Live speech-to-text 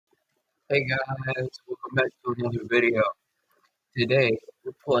Hey guys, welcome back to another video. Today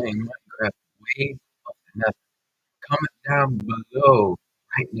we're playing Minecraft Wave of the Nether. Comment down below,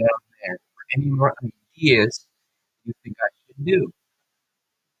 right down there, for any more ideas you think I should do.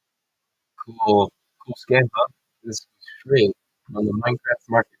 Cool skin, huh? This is free on the Minecraft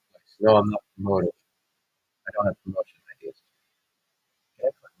Marketplace. No, I'm not promoting. I don't have promotion ideas. Can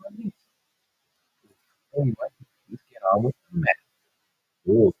I put one of these? Anyway, let's get on with the map.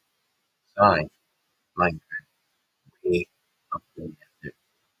 Ooh, sign. Minecraft Wave of the Nether.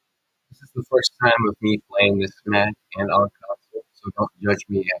 This is the first time of me playing this Mac and on console, so don't judge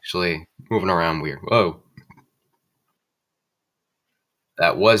me actually moving around weird. Whoa,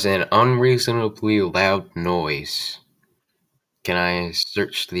 that was an unreasonably loud noise. Can I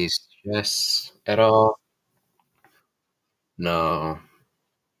search these chests at all? No.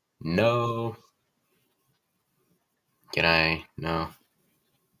 No. Can I? No.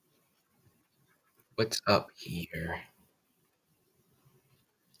 What's up here?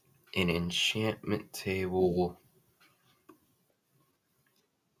 An enchantment table.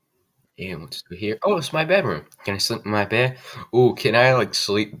 And what's through here? Oh, it's my bedroom. Can I sleep in my bed? Ooh, can I like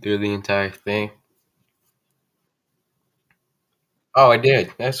sleep through the entire thing? Oh, I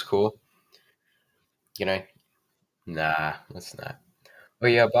did. That's cool. Can I? Nah, let's not. Oh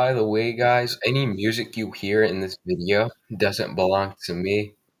yeah, by the way, guys, any music you hear in this video doesn't belong to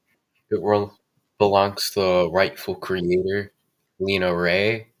me. Belongs to the rightful creator, Lena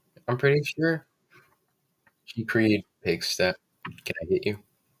Ray. I'm pretty sure she created Pig Step. Can I hit you?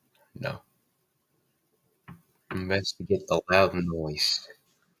 No. Investigate the loud noise.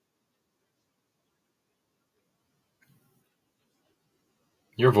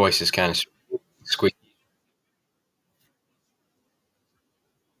 Your voice is kind of squeaky.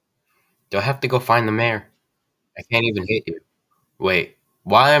 Do I have to go find the mayor? I can't even hit you. Wait,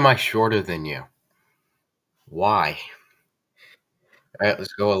 why am I shorter than you? Why? Alright,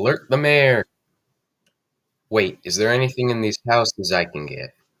 let's go alert the mayor. Wait, is there anything in these houses I can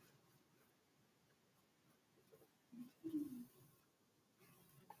get?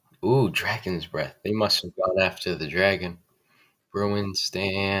 Ooh, dragon's breath. They must have gone after the dragon. Brewing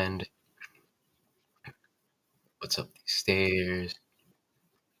stand. What's up these stairs?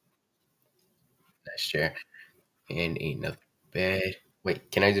 Nice chair. And another bed. Wait,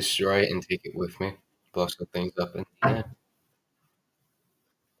 can I destroy it and take it with me? Blow some things up in the end.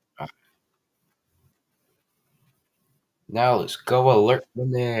 Ah, now let's go alert the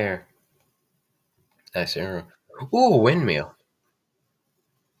mayor. Nice arrow. Ooh, windmill.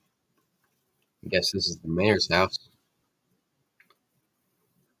 Guess this is the mayor's house.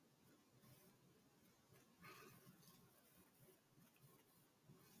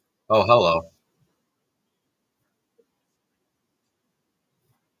 Oh, hello.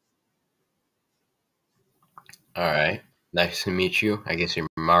 Alright. Nice to meet you. I guess you're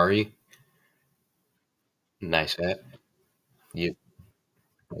Mari. Nice hat. You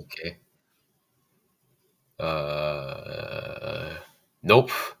okay. Nope.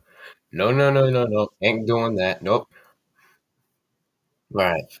 No. Ain't doing that. Nope.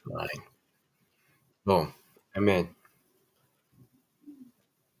 Alright, fine. Boom. I'm in.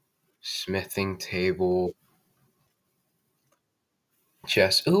 Smithing table.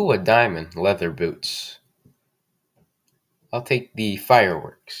 Chest. Ooh, a diamond. Leather boots. I'll take the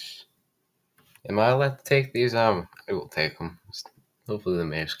fireworks. Am I allowed to take these? I will take them. Hopefully the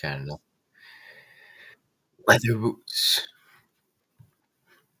mayor's kind enough. Leather boots.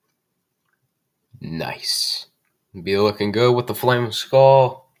 Nice. Be looking good with the flame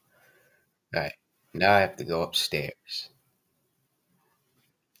skull. Alright. Now I have to go upstairs.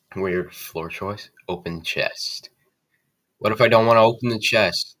 Weird floor choice. Open chest. What if I don't want to open the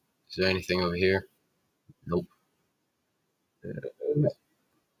chest? Is there anything over here? Nope.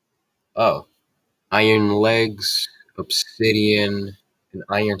 Oh. Iron legs, obsidian, an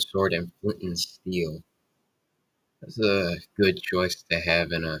iron sword, and flint and steel. That's a good choice to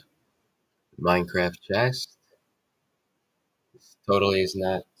have in a Minecraft chest. This totally is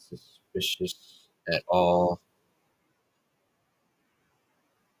not suspicious at all.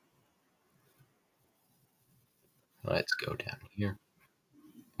 Let's go down here.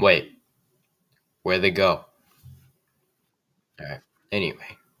 Wait, where'd they go? Alright.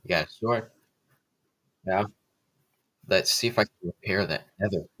 Anyway, you got a sword. Now, let's see if I can repair that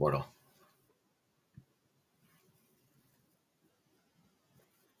nether portal.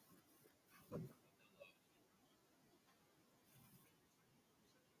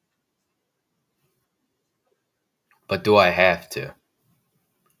 But do I have to?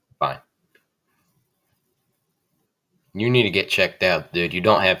 Fine. You need to get checked out, dude. You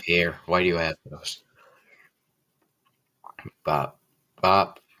don't have hair. Why do you have those? Bop,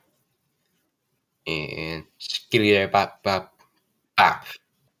 bop, and skitty there, bop, bop, bop.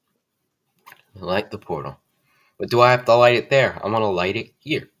 Light the portal. But do I have to light it there? I'm gonna light it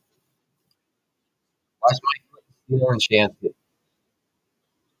here. Why's my foot still enchanted?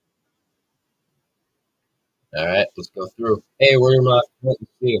 Alright, let's go through. Hey, where am I? Let me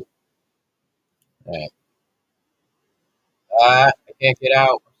see. Alright. I can't get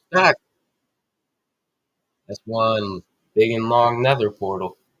out. I'm stuck. That's one big and long nether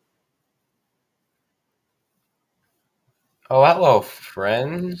portal. Oh, hello,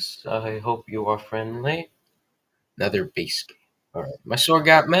 friends. I hope you are friendly. Nether base. Alright. My sword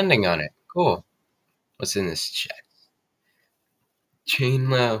got mending on it. Cool. What's in this chest?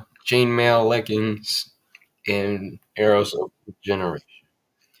 Chainmail leggings, and arrows of regeneration.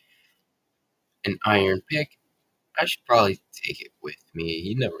 An iron pick. I should probably take it with me.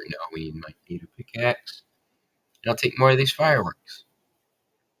 You never know when you might need a pickaxe. And I'll take more of these fireworks.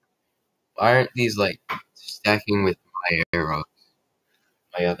 Why aren't these like stacking with my arrows?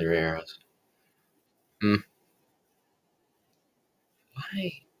 My other arrows. Why?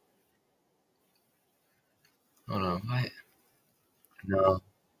 Hold on. Why? No.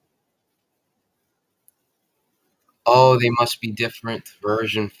 Oh, they must be different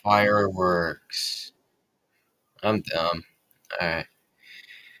version fireworks. I'm dumb. Alright.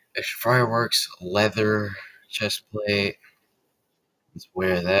 Extra fireworks, leather, chest plate. Let's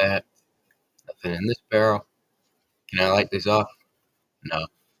wear that. Nothing in this barrel. Can I light this off? No.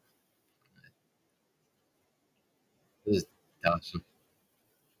 This is awesome.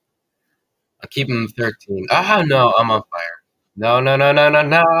 I'll keep him 13. Oh, no, I'm on fire. No, no, no, no, no,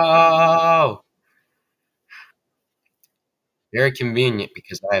 no! Very convenient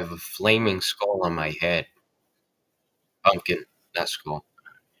because I have a flaming skull on my head. Pumpkin, not skull.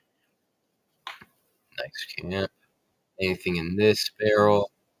 Nice camp. Anything in this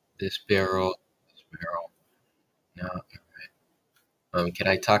barrel? This barrel? This barrel? No. Can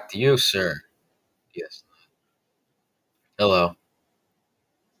I talk to you, sir? Yes. Hello.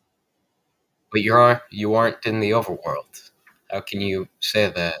 But you aren't in the overworld. How can you say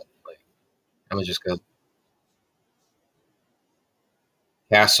that? Like, I'm gonna just go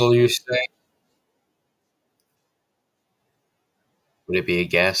castle. You say? Would it be a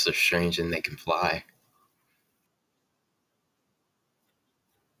guess? They're strange and they can fly.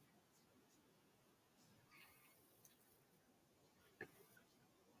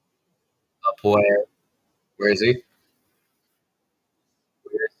 Up where? Where is he?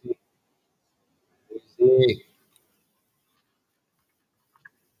 Where is he? Where is he?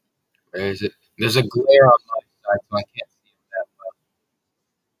 Where is it? There's a glare on my side, so I can't see him that well.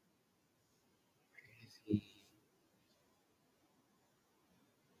 Where is he?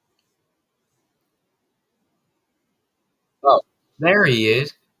 Oh, there he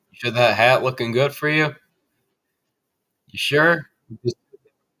is. You sure that hat looking good for you? You sure? You just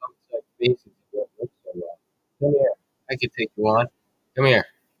outside faces don't look so well. Come here. I can take you on. Come here.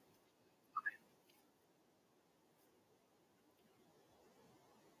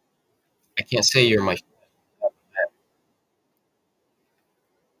 I can't say you're my friend.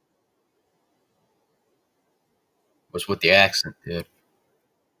 What's with the accent, dude?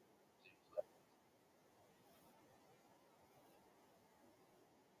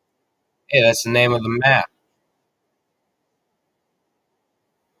 Hey, that's the name of the map.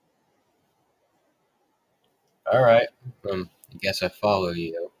 All right. I guess I follow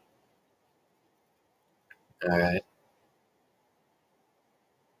you. All right.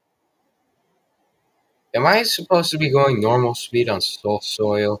 Am I supposed to be going normal speed on soul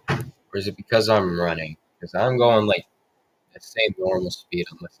soil, or is it because I'm running? Because I'm going like the same normal speed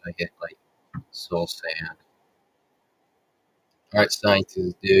unless I hit like soul sand. All right,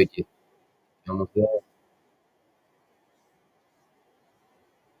 scientist dude, you almost there?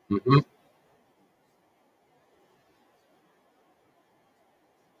 Mm-hmm.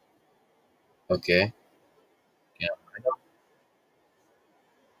 Okay. Yeah. I know.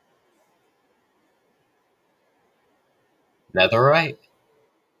 Netherite.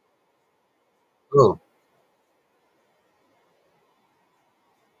 Ooh.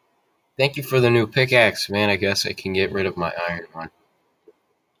 Thank you for the new pickaxe, man. I guess I can get rid of my iron one.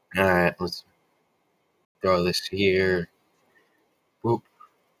 All right, let's throw this here. Whoop.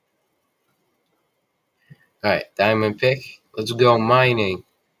 All right, diamond pick. Let's go mining.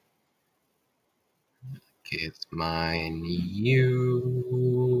 Okay, let's mine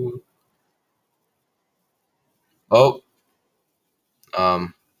you. Oh,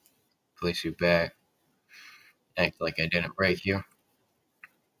 place you back. Act like I didn't break you.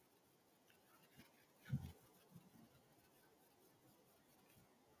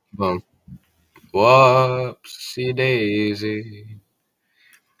 Boom. Whoopsie daisy.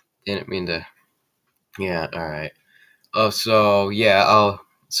 Didn't mean to. Yeah, alright. Oh, so, yeah,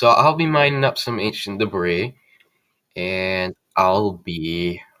 I'll be mining up some ancient debris, and I'll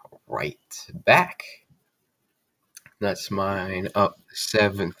be right back. That's mine up the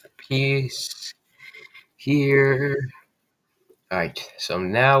seventh piece here. Alright, so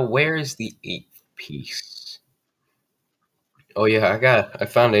now where's the eighth piece? Oh yeah, I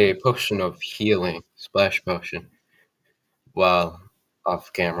found a potion of healing, splash potion, while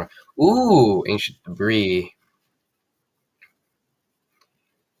off camera. Ooh, ancient debris.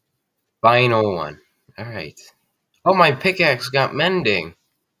 Final one. Alright. Oh, my pickaxe got mending.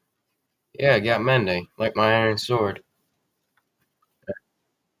 Yeah, it got mending, like my iron sword.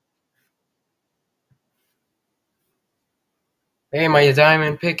 Hey, my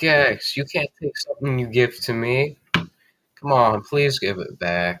diamond pickaxe, you can't take something you give to me. Come on, please give it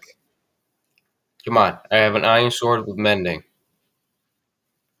back. Come on, I have an iron sword with mending.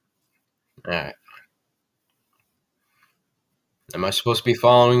 Alright. Am I supposed to be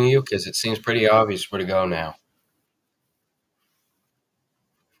following you? Because it seems pretty obvious where to go now.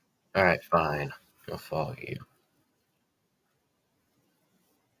 Alright, fine. I'll follow you.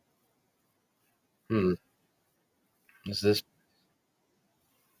 Hmm. Is this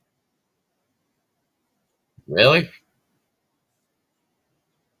really?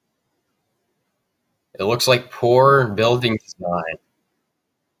 It looks like poor building design.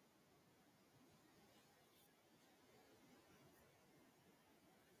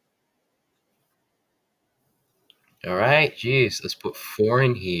 Alright, geez. Let's put 4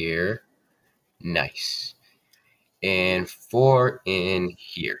 in here. Nice. And 4 in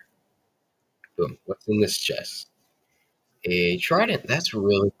here. Boom. What's in this chest? A trident. That's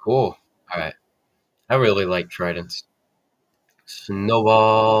really cool. Alright. I really like tridents.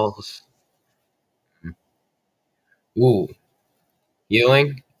 Snowballs. Ooh.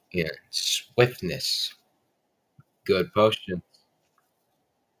 Healing and swiftness. Good potion.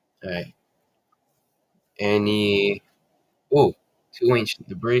 Alright. Any. Ooh. 2 ancient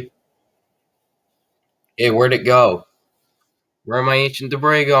debris. Hey, where'd it go? Where are my ancient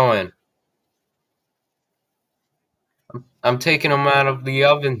debris going? I'm taking them out of the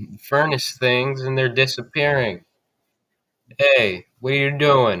oven furnace things and they're disappearing. Hey, what are you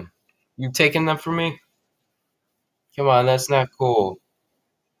doing? You taking them from me? Come on, that's not cool.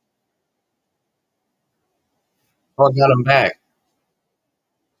 Oh, I got them back.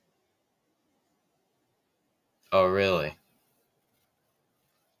 Oh, really?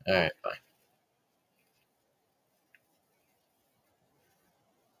 Alright, fine.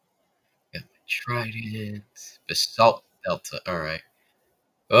 Got my trident. Basalt delta. Alright.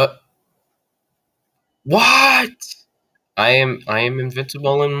 What? I am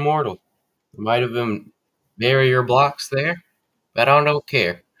invincible and immortal. There might have been barrier blocks there, but I don't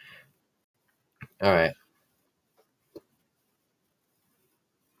care. Alright.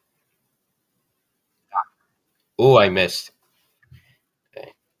 Oh, I missed.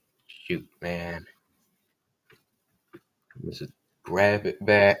 Okay. Shoot, man. Let's grab it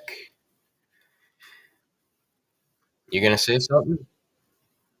back. You gonna say something?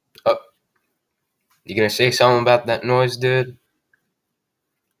 Oh, you gonna say something about that noise, dude?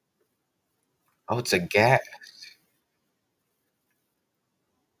 Oh, it's a gas.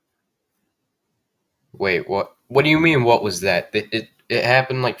 Wait, what? What do you mean? What was that? It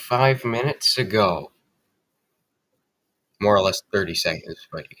happened like 5 minutes ago, more or less 30 seconds.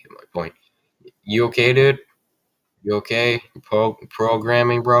 But you get my point. You okay, dude? You okay?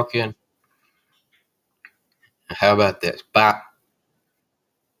 Programming broken. How about this? Bop.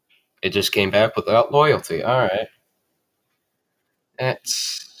 It just came back without loyalty. All right,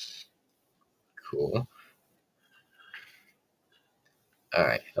 that's cool. All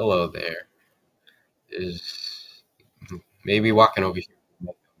right, hello there. Is maybe walking over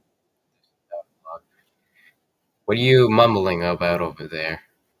here. What are you mumbling about over there?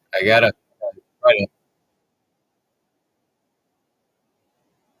 I gotta try to.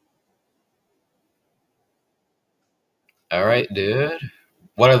 All right, dude.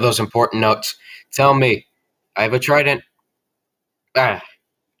 What are those important notes? Tell me. I have a trident. Ah,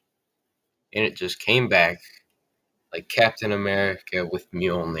 and it just came back like Captain America with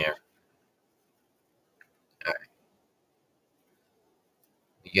Mjolnir. All right,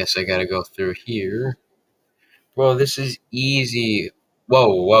 I guess I gotta go through here. Bro, this is easy.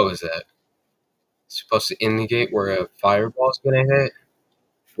 Whoa, what was that? It's supposed to indicate where a fireball's gonna hit?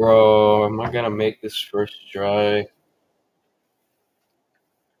 Bro, am I gonna make this first try?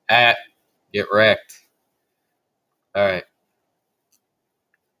 Ah, get wrecked. Alright,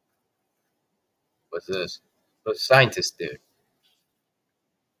 what's this? What's scientist dude?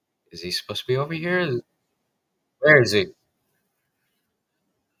 Is he supposed to be over here? Where is he?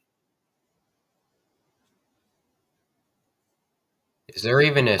 Is there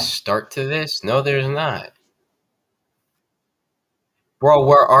even a start to this? No, there's not. Bro,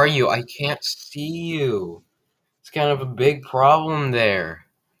 where are you? I can't see you. It's kind of a big problem there.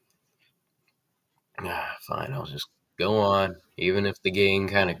 Ah, fine, I'll just go on, even if the game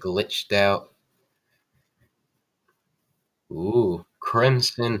kind of glitched out. Ooh,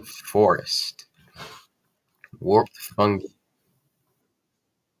 Crimson Forest. Warped fungi.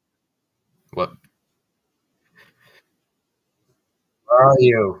 What? Where are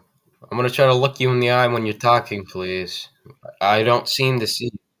you? I'm gonna try to look you in the eye when you're talking, please. I don't seem to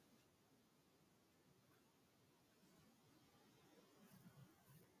see.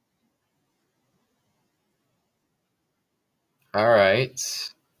 Alright.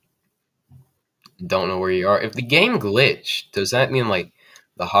 Don't know where you are. If the game glitched, does that mean like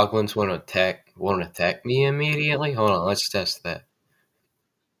the hoglins won't attack me immediately? Hold on, let's test that.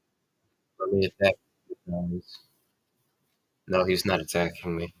 Let me attack you guys. No, he's not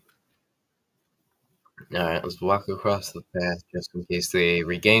attacking me. Alright, let's walk across the path just in case they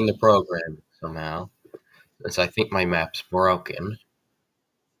regain the program somehow. Since I think my map's broken.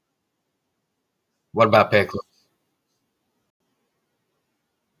 What about piglins?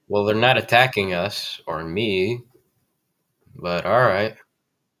 Well, they're not attacking us or me, but alright.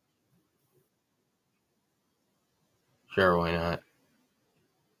 Sure, why not?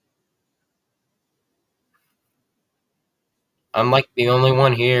 I'm like the only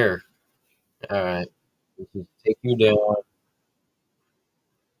one here. Alright. Let's just take you down.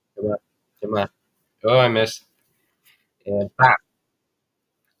 Come on. Come on. Oh, I missed. And pop.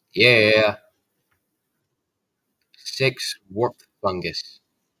 Yeah. 6 warped fungus.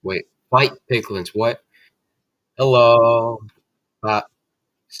 Wait. Fight piglins. What? Hello. Pop.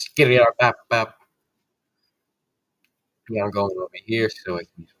 Skitty pop pop. Yeah, I'm going over here so I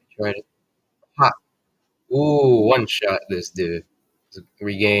can try to pop. Ooh, one shot this dude.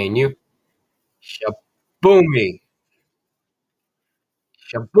 Regain you. Shaboomy.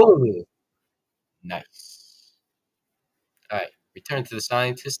 Shaboomy. Nice. Alright. Return to the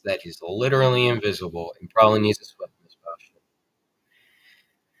scientist that is literally invisible and probably needs a swiftness potion.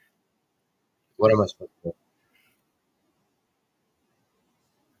 What am I supposed to do?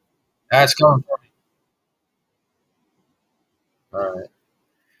 That's coming for me. Alright.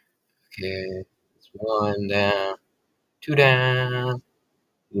 Okay. It's 1 down. 2 down.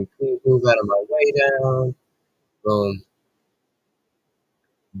 Can you please move out of my way down? Boom.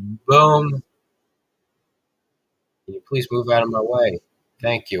 Boom. Can you please move out of my way?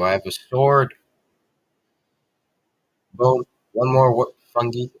 Thank you. I have a sword. Boom. One more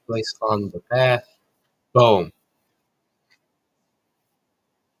fungi placed on the path. Boom.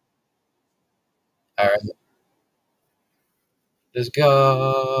 Alright. Let's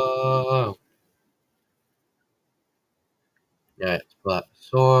go. Alright, let's pull out the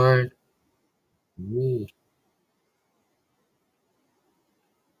sword. Ooh,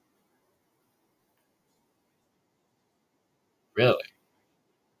 really?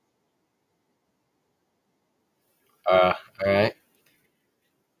 Alright.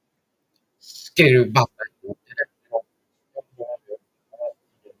 Skidoo-bop.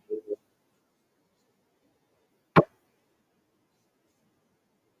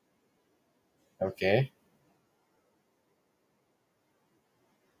 Okay.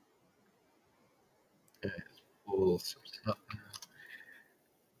 Alright, let's pull some stuff.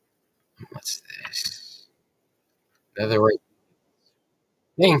 What's this? Another right.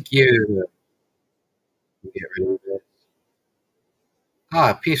 Thank you. Get rid of this.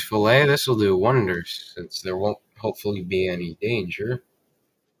 Ah, peaceful, eh? This will do wonders, since there won't hopefully be any danger.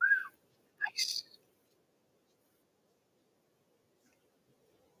 Nice.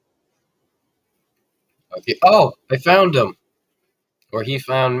 Okay. Oh, I found him. Or he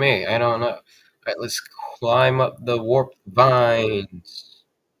found me. I don't know. Alright, let's climb up the warped vines.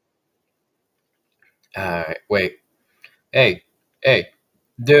 Alright, wait. Hey, hey,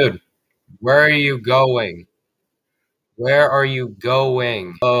 dude, where are you going? Where are you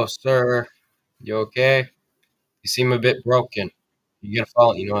going? Oh, sir, you okay? You seem a bit broken. You gotta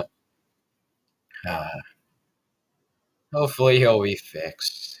follow. You know what? Uh, hopefully he'll be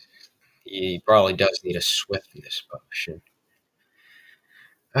fixed. He probably does need a swiftness potion.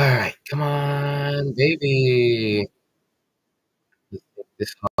 Alright, come on, baby. Let's take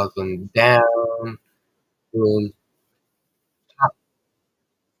this husband down. Boom. Top.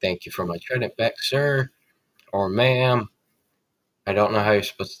 Thank you for my trident back, sir or ma'am. I don't know how you're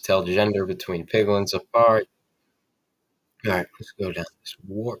supposed to tell gender between piglins apart. All right, let's go down this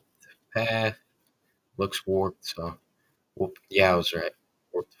warped path. Looks warped, so whoop. Yeah, I was right.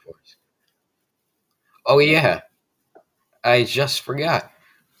 Warped forest. Oh yeah, I just forgot.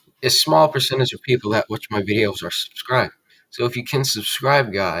 A small percentage of people that watch my videos are subscribed. So if you can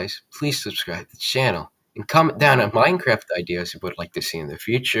subscribe, guys, please subscribe to the channel and comment down on Minecraft ideas you would like to see in the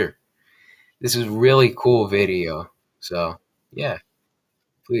future. This is a really cool video. So yeah,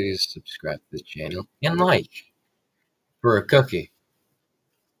 please subscribe to the channel and like for a cookie.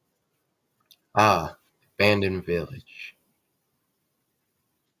 Ah, abandoned village.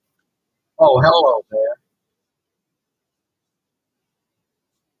 Oh, hello there.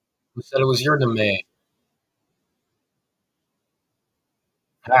 Who said it was your domain?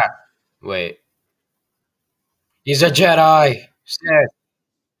 Ha! Wait. He's a Jedi! Said.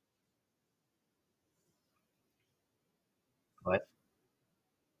 What?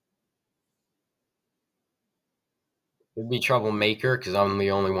 It'd be troublemaker because I'm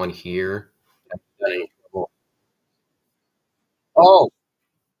the only one here. That ain't trouble. Oh!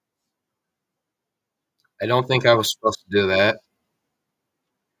 I don't think I was supposed to do that.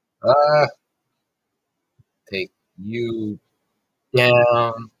 Uh, take you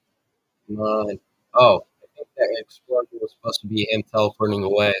down. Come on. Oh, I think that explosion was supposed to be him teleporting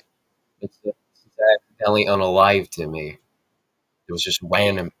away. It's accidentally unalived to me. It was just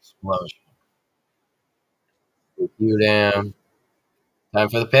random explosion. Take you down. Time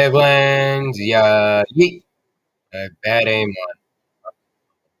for the piglins. Yeah. Yeet. Bad aim.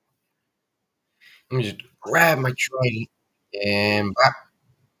 Let me just grab my trident and bop.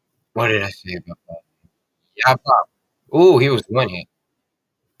 What did I say about that? Yeah, bop. Ooh, he was one hit.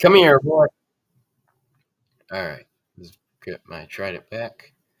 Come here, boy. All right. Let's get my trident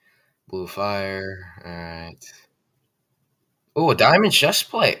back. Blue fire. All right. Oh, a diamond chest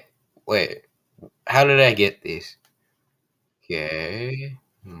plate. Wait, how did I get these? Okay.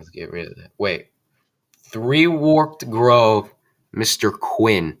 Let's get rid of that. Wait. Three warped grove, Mr.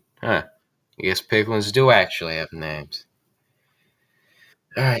 Quinn. Huh. I guess piglins do actually have names.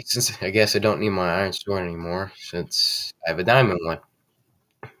 All right, since I guess I don't need my iron sword anymore, since I have a diamond one.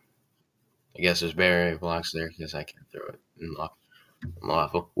 I guess there's barrier blocks there because I can't throw it.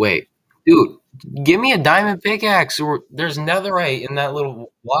 Unlawful. Wait, dude, give me a diamond pickaxe, or there's netherite in that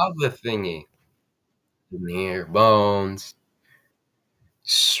little lava thingy. In here, bones,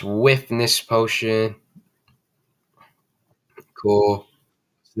 swiftness potion. Cool.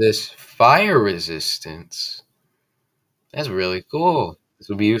 This fire resistance. That's really cool. This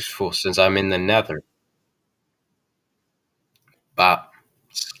will be useful since I'm in the nether. Bop.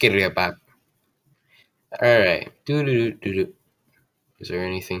 Skitty bop. Alright. Doo doo doo doo. Is there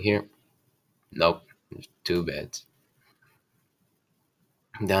anything here? Nope. There's two beds.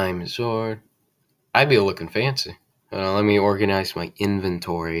 Diamond sword. I'd be looking fancy. Let me organize my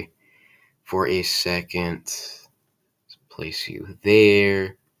inventory for a second. Let's place you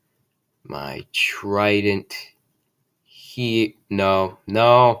there. My trident here. No,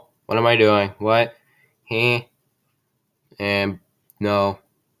 no. What am I doing? What? Huh? And no,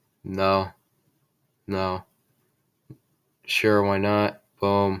 no, no. Sure, why not?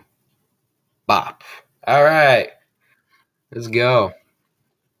 Boom. Bop. All right. Let's go.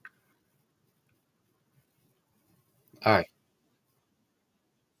 All right.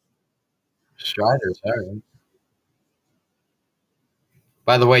 Striders. All right.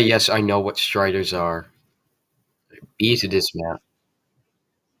 By the way, yes, I know what striders are. Easy to dismount.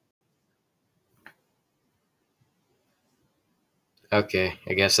 Okay,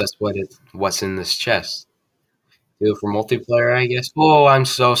 I guess that's what's in this chest. Do it for multiplayer, I guess. Oh, I'm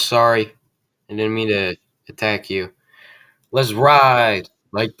so sorry. I didn't mean to attack you. Let's ride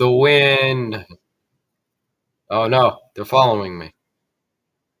like the wind. Oh no, they're following me.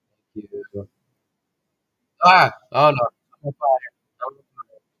 Ah! Oh no. I'm on fire. I'm on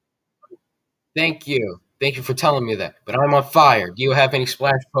fire. Thank you. Thank you for telling me that. But I'm on fire. Do you have any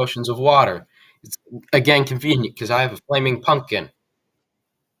splash potions of water? It's again convenient because I have a flaming pumpkin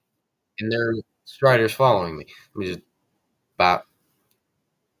and there are striders following me. Let me just bop.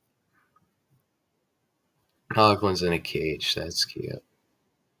 Harlequin's in a cage. That's cute.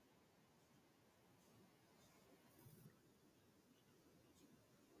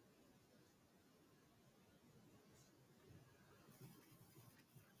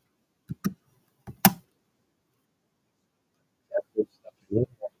 That's good stuff.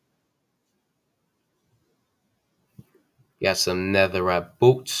 Got some netherite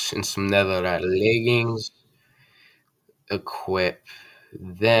boots and some netherite leggings. Equip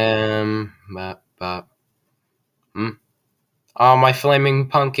them. Bop, bop. Hmm? Oh, my flaming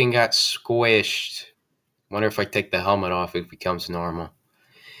pumpkin got squished. Wonder if I take the helmet off, it becomes normal.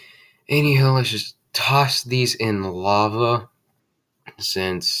 Anyhow, let's just toss these in lava.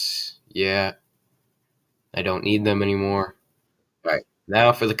 Since, yeah, I don't need them anymore. Alright,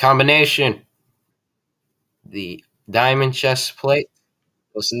 now for the combination. The diamond chest plate.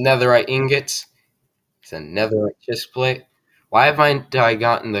 Those netherite ingots. It's a netherite chest plate. Why haven't I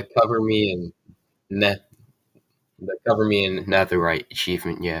gotten the net the cover me in netherite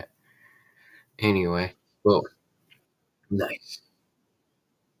achievement yet? Anyway, well, nice.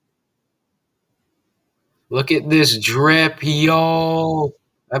 Look at this drip, yo!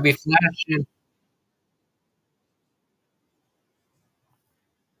 I be flashing.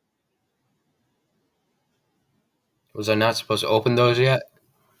 Was I not supposed to open those yet?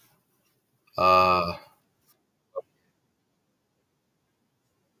 Uh,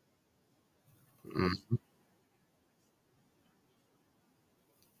 mm,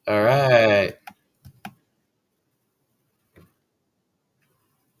 all right.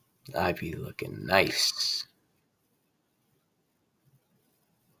 I be looking nice.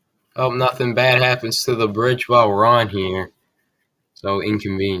 Hope nothing bad happens to the bridge while we're on here. So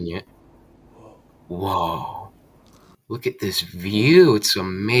inconvenient. Whoa. Look at this view. It's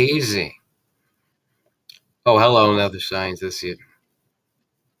amazing. Oh, hello, another scientist here.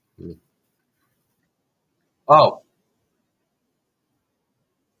 Oh,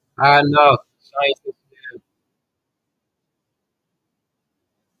 I know. Scientist,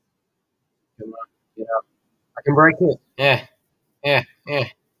 come on. Get up. I can break it. Yeah, yeah, yeah.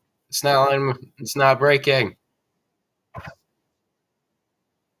 It's not breaking.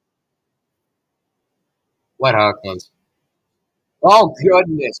 What Hawkins? Oh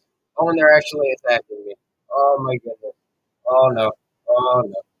goodness! Oh, and they're actually attacking me. Oh my goodness! Oh no! Oh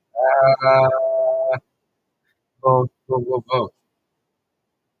no! Boom! Boom! Boom! Boom!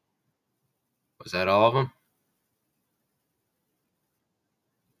 Was that all of them?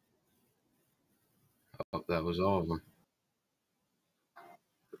 Oh, that was all of them.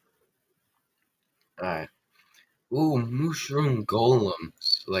 All right. Ooh, mushroom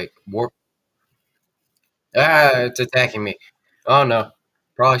golems. Like warp. Ah, it's attacking me. Oh no!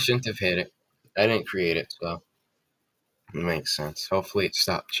 Probably shouldn't have hit it. I didn't create it, so it makes sense. Hopefully, it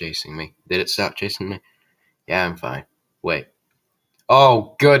stopped chasing me. Did it stop chasing me? Yeah, I'm fine. Wait.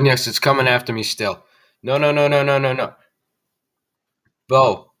 Oh goodness, it's coming after me still. No, no, no, no, no, no, no.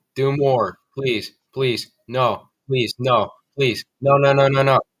 Bo, do more. Please, please. No, please, no, please. No, no, no, no,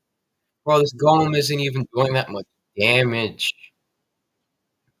 no. Bro, this golem isn't even doing that much damage.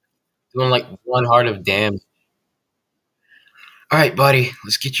 Doing like one heart of damage. Alright, buddy,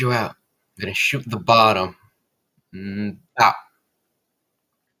 let's get you out. I'm gonna shoot the bottom. Ah.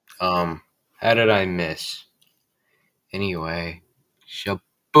 How did I miss? Anyway.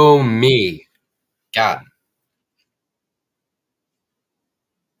 Shaboom me. God.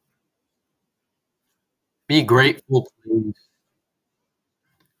 Be grateful, please.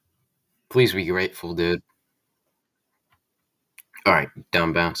 Please be grateful, dude. Alright,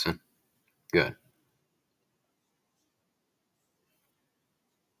 down bouncing. Good.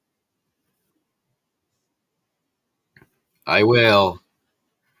 I will.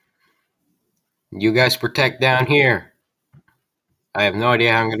 You guys protect down here. I have no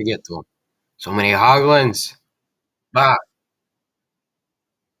idea how I'm gonna get to them. So many hoglins. Bah.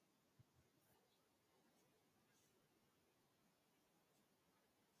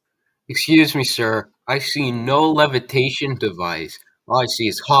 Excuse me, sir. I see no levitation device. All I see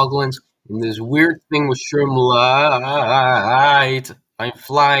is hoglins and this weird thing with shroom light. I'm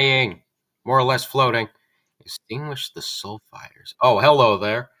flying. More or less floating. Extinguish the soul fires. Oh, hello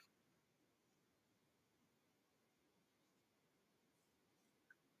there.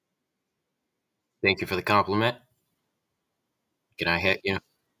 Thank you for the compliment. Can I hit you?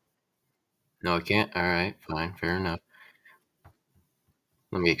 No, I can't. All right, fine, fair enough.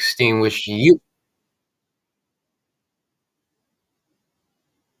 Let me extinguish you.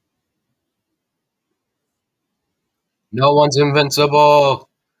 No one's invincible.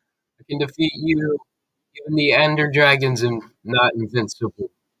 I can defeat you. Even the Ender Dragon's not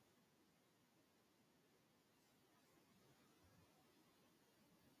invincible.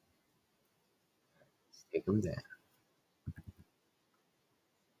 Let's take him down.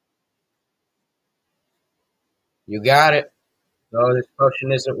 You got it. No, this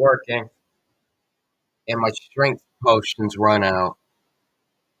potion isn't working. And my strength potions run out.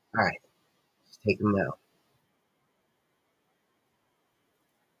 Alright, let's take him out.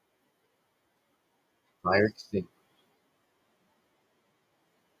 Fire extinguisher.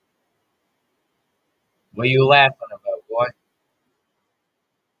 What are you laughing about, boy?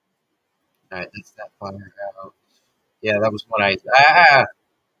 Alright, that's that fire out. Yeah, that was one I. Ah!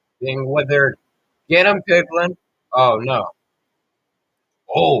 Being withered. Get him, Piglin. Oh, no.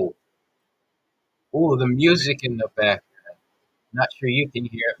 Oh! Oh, the music in the background. Not sure you can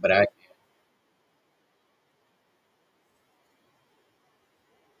hear it, but I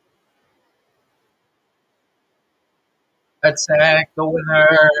can. Attack the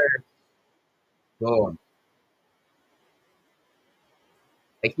wither! Boom.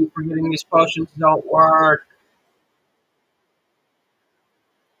 I keep forgetting these potions don't work.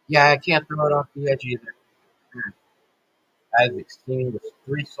 Yeah, I can't throw it off the edge either. I've extinguished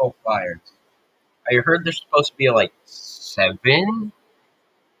 3 soul fires. I heard there's supposed to be like 7.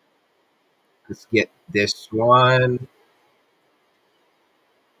 Let's get this one.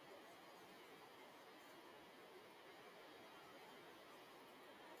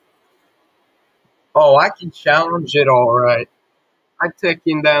 Oh, I can challenge it all right. I'm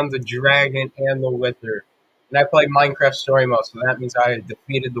taking down the dragon and the wither. And I play Minecraft story mode, so that means I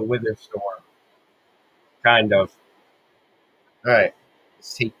defeated the wither storm. Kind of. Alright.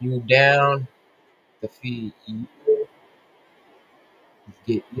 Let's take you down. Defeat you.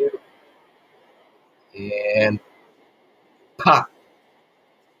 Get you. And pop.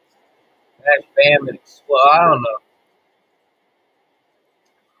 Smash, bam, and explode. I don't know.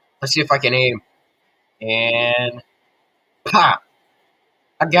 Let's see if I can aim. And pop.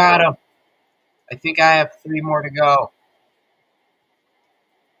 I got him. I think I have 3 more to go.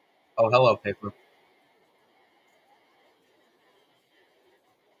 Oh, hello, paper.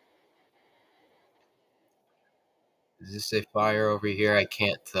 Is this a fire over here? I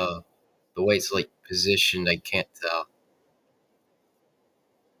can't tell. The way it's like positioned, I can't tell.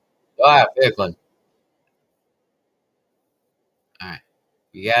 Ah, big one. Alright.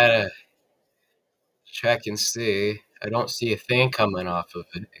 We gotta check and see. I don't see a thing coming off of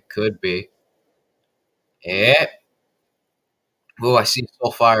it. It could be. Yeah. Oh, I see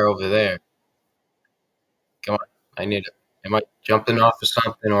soul fire over there. Come on. I need it. Am I jumping off of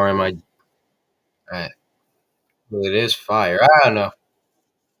something or am I. Alright. Well, it is fire. I don't know.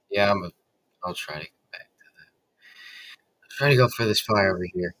 Yeah, I'll try to get back. Try to go for this fire over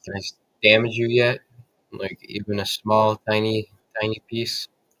here. Can I damage you yet? Like even a small, tiny piece?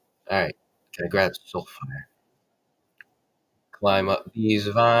 Alright. Can I grab soul fire? Climb up these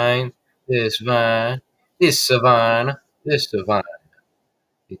vines, this vine, this savannah, this savannah.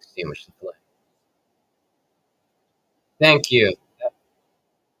 Extinguish the flame. Thank you.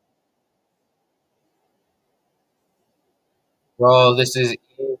 Bro, this is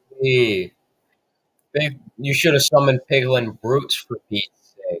easy. You should have summoned Piglin Brutes for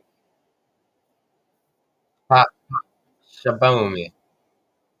Pete's sake. Pop, Shaboomy.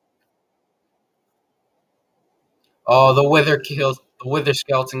 Oh, the Wither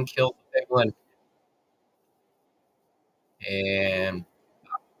Skeleton killed the Piglin. And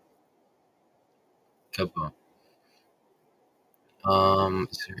kaboom.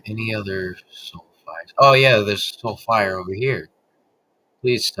 Is there any other soul fires? Oh yeah, there's soul fire over here.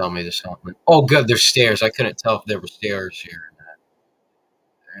 Please tell me there's something. Oh good, there's stairs. I couldn't tell if there were stairs here or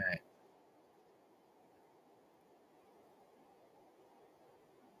not. Alright.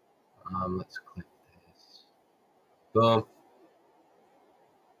 Let's click this. Boom.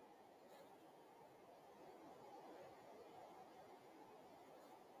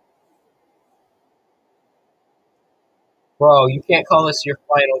 Bro, you can't call this your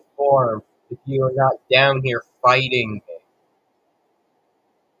final form if you are not down here fighting me.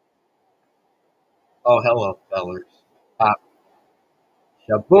 Oh, hello, fellers. Pop.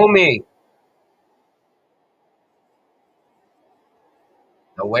 Shaboomy!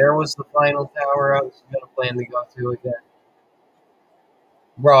 Now, where was the final tower I was going to plan to go to again?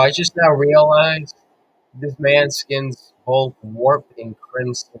 Bro, I just now realized this man's skin's both warped and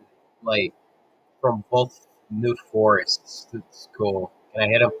crimson, like, from both new forests. It's cool. Can I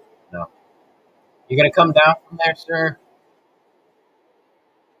hit him? No. You gonna come down from there, sir?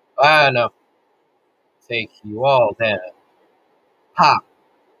 Ah, no. Take you all down. Pop.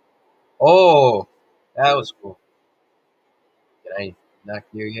 Oh, that was cool. Can I knock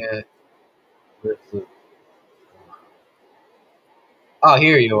you yet? Where's the... Oh,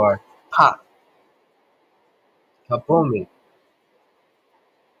 here you are. Pop. Kaboomy.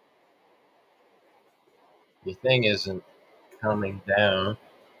 Your thing isn't coming down.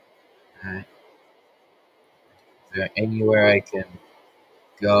 Alright. Is there anywhere I can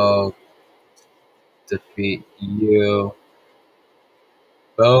go defeat you?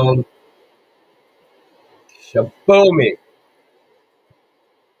 Boom. Shaboomy.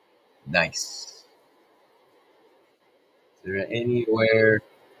 Nice. Is there anywhere?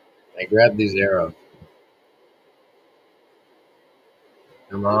 I grab these arrows.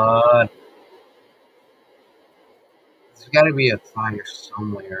 Come on. There's got to be a fire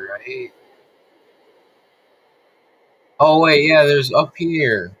somewhere, right? Oh, wait, yeah, there's up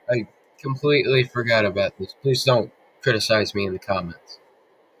here. I completely forgot about this. Please don't criticize me in the comments.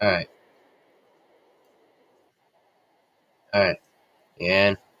 Alright, alright.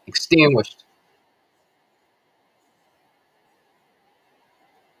 And extinguished.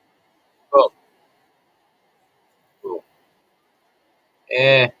 Oh, cool.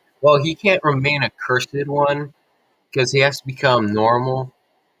 Eh. Well, he can't remain a cursed one because he has to become normal.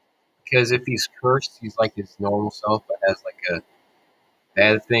 Because if he's cursed, he's like his normal self, but has like a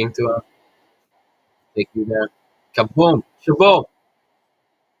bad thing to him. Take you down. Kaboom! Shaboom!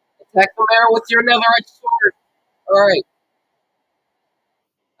 Attack the mayor with your netherite sword! Alright,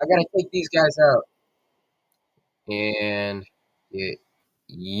 I gotta take these guys out. And get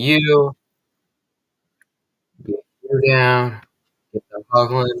you, get you down, get the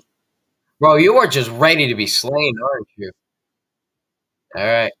hoglin. Bro, you are just ready to be slain, aren't you?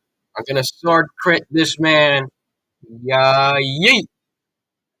 Alright, I'm gonna sword crit this man. Yeah, yeet!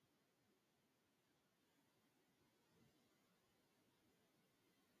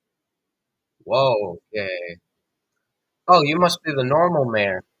 Whoa, okay. Oh, you must be the normal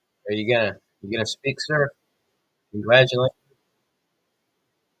mayor. Are you gonna speak, sir? Congratulations.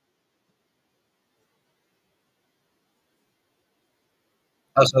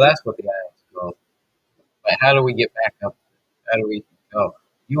 Oh, so that's what the island's called. But how do we get back up? How do we go?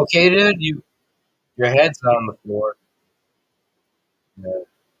 You okay, dude? Your head's on the floor. Yeah.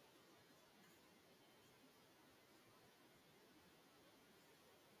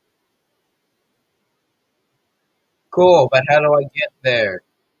 Cool, but how do I get there?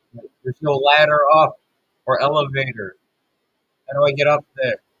 There's no ladder up or elevator. How do I get up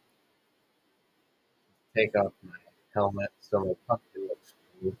there? Take off my helmet so my pumpkin looks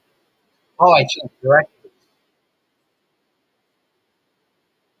cool. Oh, I changed directions.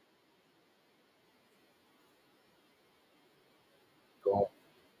 Cool.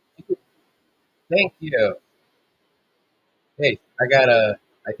 Thank you. Hey,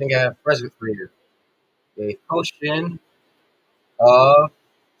 I think I have a present for you. A potion of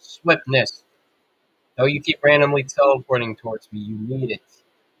swiftness. Oh, you keep randomly teleporting towards me. You need it.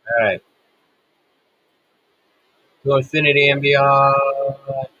 Alright. To infinity and beyond.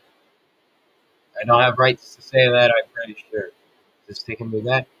 I don't have rights to say that, I'm pretty sure. Just taking me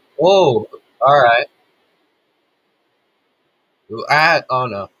back. Whoa! Alright. Ah! Oh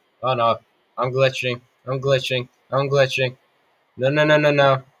no. Oh no. I'm glitching. I'm glitching. I'm glitching. No, no, no, no,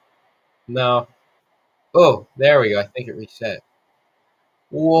 no. No. Oh, there we go. I think it reset.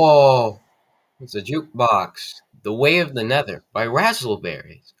 Whoa! It's a jukebox. The Way of the Nether by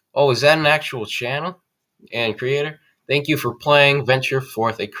Razzleberries. Oh, is that an actual channel and creator? Thank you for playing. Venture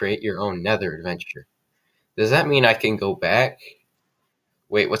forth and create your own Nether adventure. Does that mean I can go back?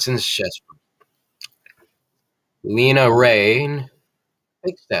 Wait, what's in this chest? Lena Rain.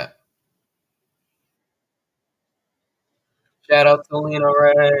 Big step. Shout out to Lena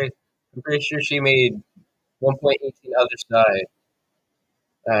Ray. I'm pretty sure she made 1.18 other side.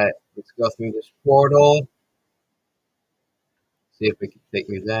 Alright, let's go through this portal. See if we can take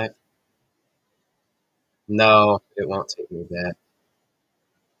me back. No, it won't take me back.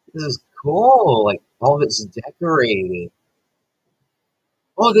 This is cool. Like, all of it's decorated.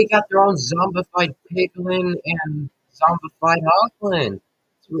 Oh, they got their own zombified piglin and zombified hoglin.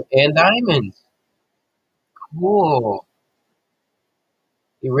 And diamonds. Cool.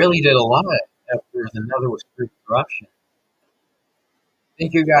 They really did a lot after the Nether was through corruption.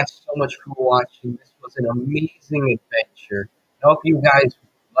 Thank you guys so much for watching. This was an amazing adventure. I hope you guys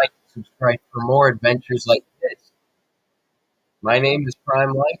like and subscribe for more adventures like this. My name is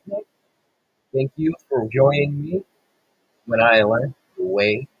Prime Life. Thank you for joining me when I learn the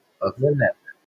way of the Nether.